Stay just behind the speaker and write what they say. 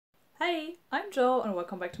Hey, I'm Jo and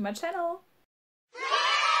welcome back to my channel!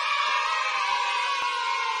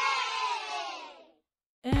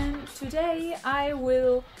 And today I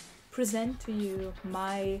will present to you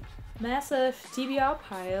my massive TBR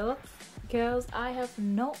pile because I have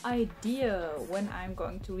no idea when I'm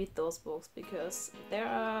going to read those books because there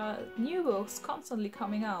are new books constantly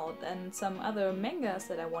coming out and some other mangas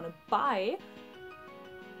that I want to buy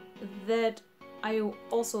that I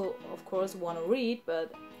also of course want to read,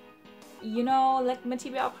 but you know, like my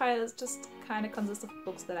TBR pile is just kind of consists of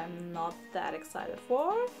books that I'm not that excited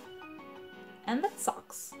for, and that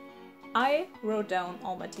sucks. I wrote down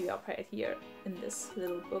all my TBR pile here in this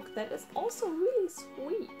little book that is also really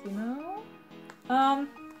sweet, you know?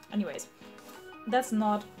 Anyways, that's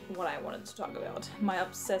not what I wanted to talk about. My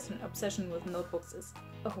obsession with notebooks is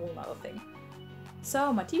a whole nother thing.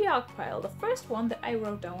 So my TBR pile, the first one that I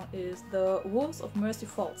wrote down is the Wolves of Mercy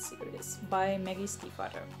Falls series by Maggie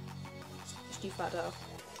Stiefvater.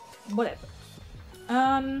 Whatever.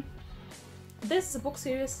 This is a book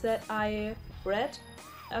series that I read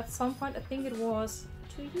at some point. I think it was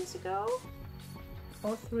 2 years ago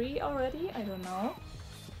or 3 already, I don't know.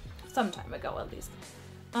 Some time ago at least.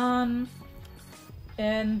 And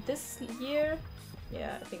this year,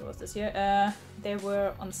 yeah, I think it was this year, they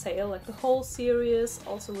were on sale, like the whole series,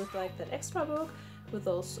 also with like that extra book, with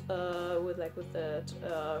those, with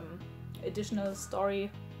that additional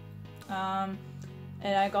story.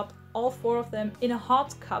 And I got all 4 of them in a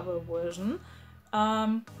hardcover version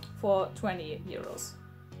for 20 euros.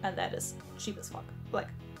 And that is cheap as fuck. Like,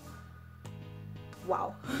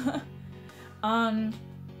 wow. I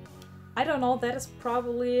don't know, that is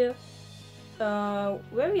probably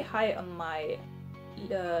very high on my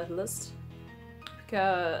list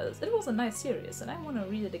because it was a nice series and I want to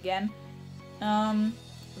read it again.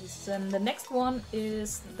 Then the next one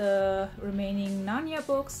is the remaining Narnia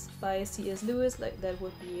books by C.S. Lewis, like that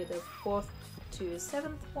would be the 4th to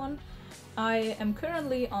 7th one. I am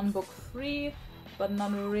currently on book 3, but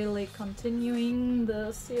not really continuing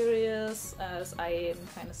the series as I am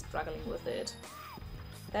kind of struggling with it.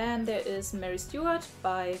 Then there is Mary Stuart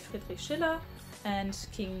by Friedrich Schiller and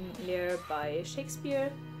King Lear by Shakespeare,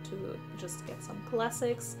 to just get some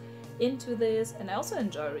classics into this, and I also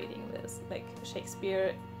enjoy reading this. Like,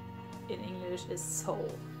 Shakespeare in English is so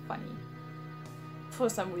funny for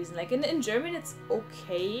some reason. Like in German it's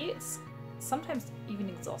okay, it's sometimes even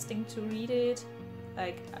exhausting to read it.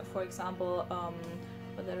 Like for example,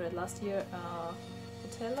 what I read last year,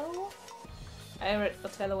 Othello? I read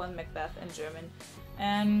Othello and Macbeth in German,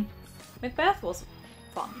 and Macbeth was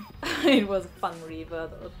fun. It was a fun read,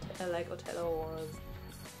 but like Othello was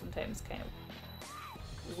sometimes kind of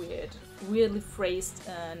weirdly phrased,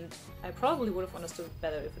 and I probably would have understood it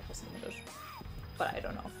better if it was in English, but I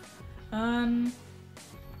don't know.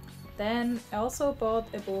 Then I also bought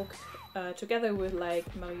a book together with like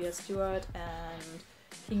Maria Stuart and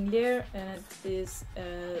King Lear, and it is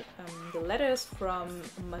the letters from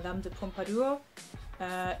Madame de Pompadour.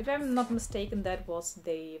 If I'm not mistaken, that was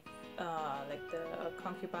the like the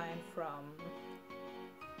concubine from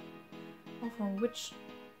which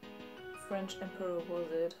French emperor was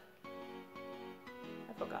it?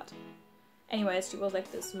 I forgot. Anyways, she was like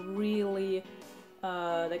this really,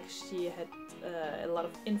 like she had a lot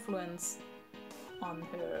of influence on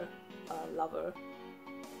her lover.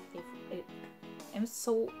 I'm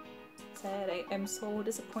so sad, I'm so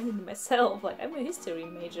disappointed in myself. Like, I'm a history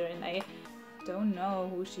major and I don't know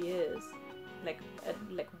who she is. Like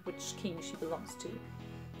which king she belongs to.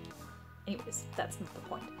 Anyways, that's not the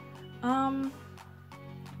point.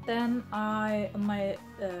 Then on my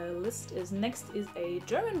list is next is a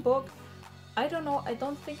German book. I don't know, I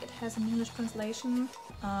don't think it has an English translation,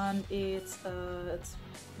 and it's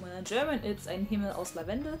well, in German it's Ein Himmel aus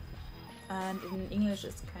Lavendel, and in English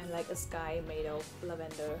it's kind of like a sky made of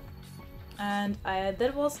lavender. And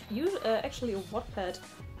that was actually a Wattpad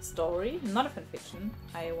story, not a fanfiction.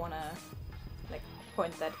 I wanna like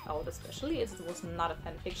point that out especially. It was not a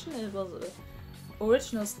fanfiction, it was an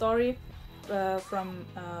original story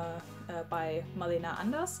by Malena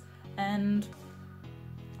Anders, and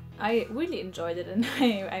I really enjoyed it, and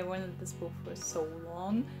I wanted this book for so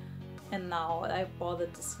long, and now I bought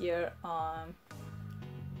it this year.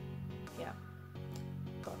 Yeah,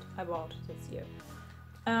 God, I bought it this year.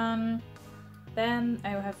 Then I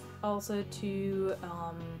have also 2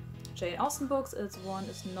 Jane Austen books. One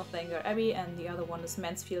is Northanger Abbey and the other one is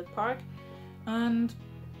Mansfield Park, and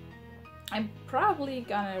I'm probably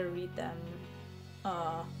gonna read them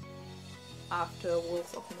after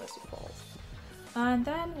Wolves of Mercy Falls. And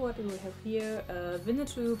then what do we have here?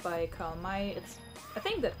 Winnetou by Karl May. I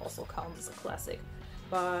think that also counts as a classic.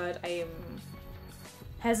 but I am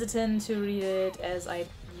hesitant to read it as I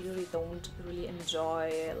usually don't really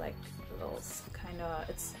enjoy like those kind of,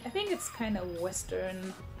 I think it's kind of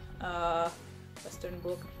Western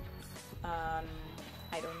book.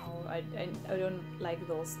 I don't know, I don't like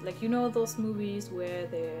those, like, you know, those movies where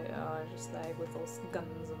they are just like with those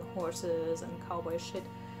guns and horses and cowboy shit,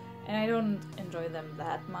 and I don't enjoy them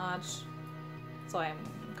that much, so I'm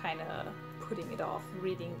kind of putting it off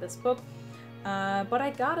reading this book. But I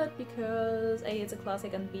got it because A, it's a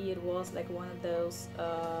classic, and B, it was like one of those,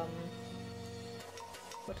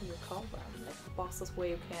 what do you call them, like boxes where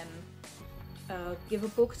you can give a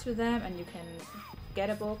book to them and you can get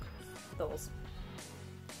a book. Those.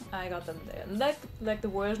 I got them there. And like the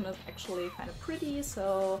version is actually kind of pretty,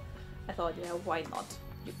 so I thought, yeah, why not?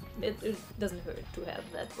 It doesn't hurt to have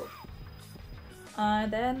that book.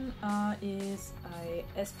 Then is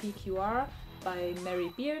SPQR by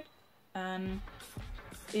Mary Beard, and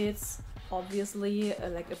it's obviously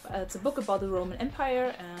it's a book about the Roman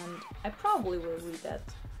Empire, and I probably will read that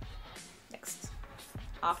next,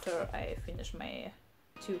 after I finish my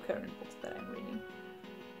 2 current books that I'm reading.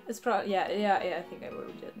 It's probably, yeah, I think I will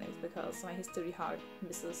read it next, because my history heart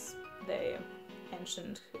misses the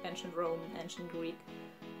ancient Rome, ancient Greek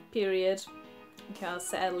period, because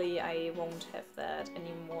sadly I won't have that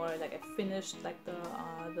anymore. Like, I finished like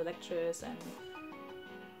the lectures, and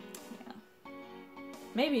yeah,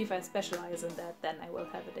 maybe if I specialize in that, then I will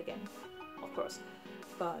have it again, of course,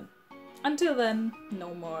 but until then,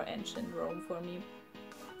 no more ancient Rome for me.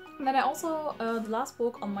 And then I also, the last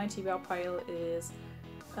book on my TBR pile is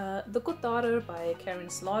The Good Daughter by Karen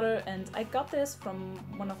Slaughter, and I got this from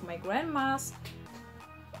one of my grandmas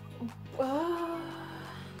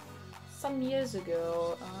some years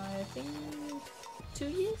ago. I think 2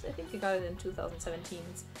 years? I think I got it in 2017.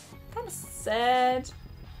 It's kind of sad,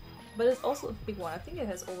 but it's also a big one. I think it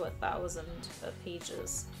has over 1,000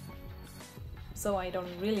 pages. So I don't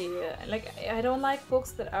really I don't like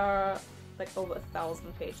books that are like over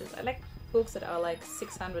 1,000 pages. I like books that are like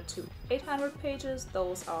 600 to 800 pages.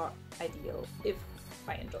 Those are ideal if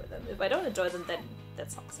I enjoy them. If I don't enjoy them, then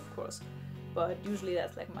that sucks, of course. But usually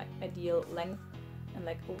that's like my ideal length, and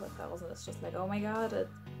like over 1,000 it's just like, oh my god,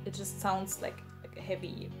 it just sounds like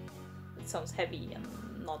heavy. It sounds heavy and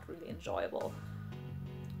not really enjoyable.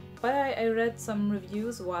 But I read some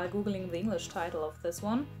reviews while googling the English title of this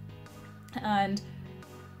one, and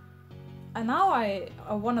now I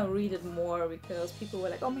want to read it more, because people were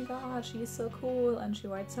like, oh my god, she's so cool and she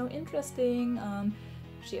writes so interesting.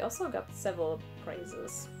 She also got several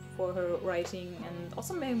prizes for her writing, and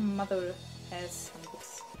also my mother has some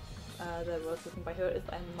books that were written by her, if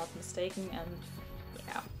I'm not mistaken, and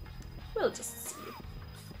yeah, we'll just see.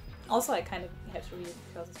 Also, I kind of have to read it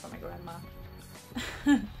because it's from my grandma.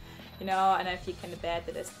 You know, and I feel kind of bad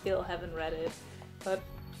that I still haven't read it, but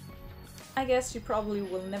I guess she probably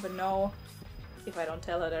will never know if I don't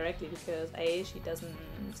tell her directly, because A, she doesn't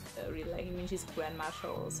really like, I mean, she's a grandma,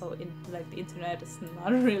 so the internet is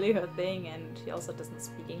not really her thing, and she also doesn't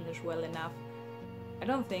speak English well enough. I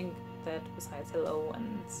don't think that besides hello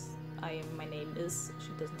and my name is,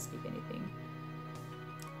 she doesn't speak anything.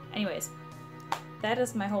 Anyways, that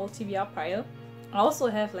is my whole TBR pile. I also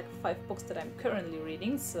have like 5 books that I'm currently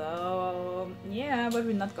reading, so yeah, but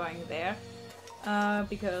we're not going there.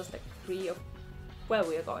 Because like we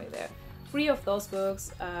are going there. 3 of those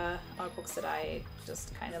books are books that I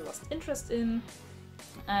just kind of lost interest in,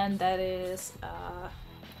 and that is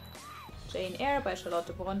Jane Eyre by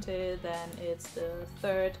Charlotte Bronte, then it's the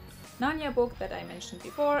 3rd Narnia book that I mentioned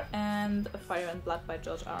before, and Fire and Blood by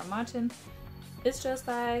George R. R. Martin. It's just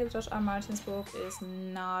like George R. R. Martin's book is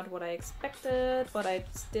not what I expected, but I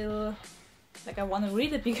still I want to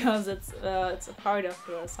read it because it's a part of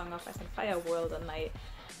the Song of Ice and Fire world, and I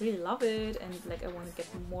really love it, and I want to get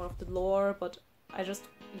more of the lore, but I just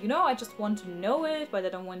want to know it, but I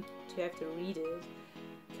don't want to have to read it,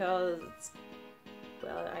 because,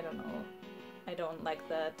 well, I don't know, I don't like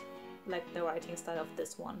the writing style of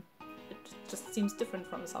this one. It just seems different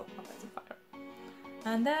from the Song of Ice and Fire.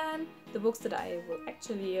 And then the books that I will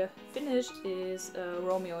actually finish is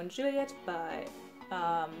Romeo and Juliet by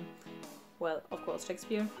well, of course,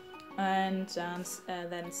 Shakespeare, and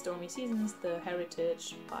then Stormy Seasons, The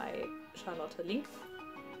Heritage by Charlotte Link.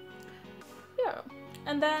 Yeah,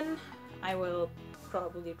 and then I will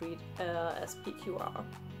probably read SPQR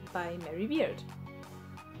by Mary Beard.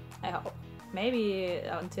 I hope. Maybe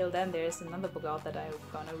until then there's another book out that I'm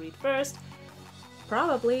gonna read first.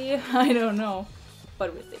 Probably, I don't know.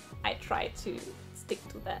 But we'll see. I try to stick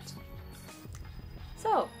to that.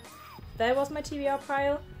 So, that was my TBR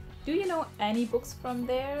pile. Do you know any books from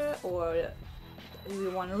there, or Do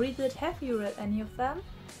you want to read it? Have you read any of them?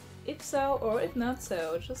 If so, or if not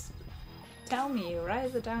so, just tell me,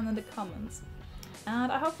 write it down in the comments.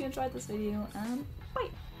 And I hope you enjoyed this video, and bye!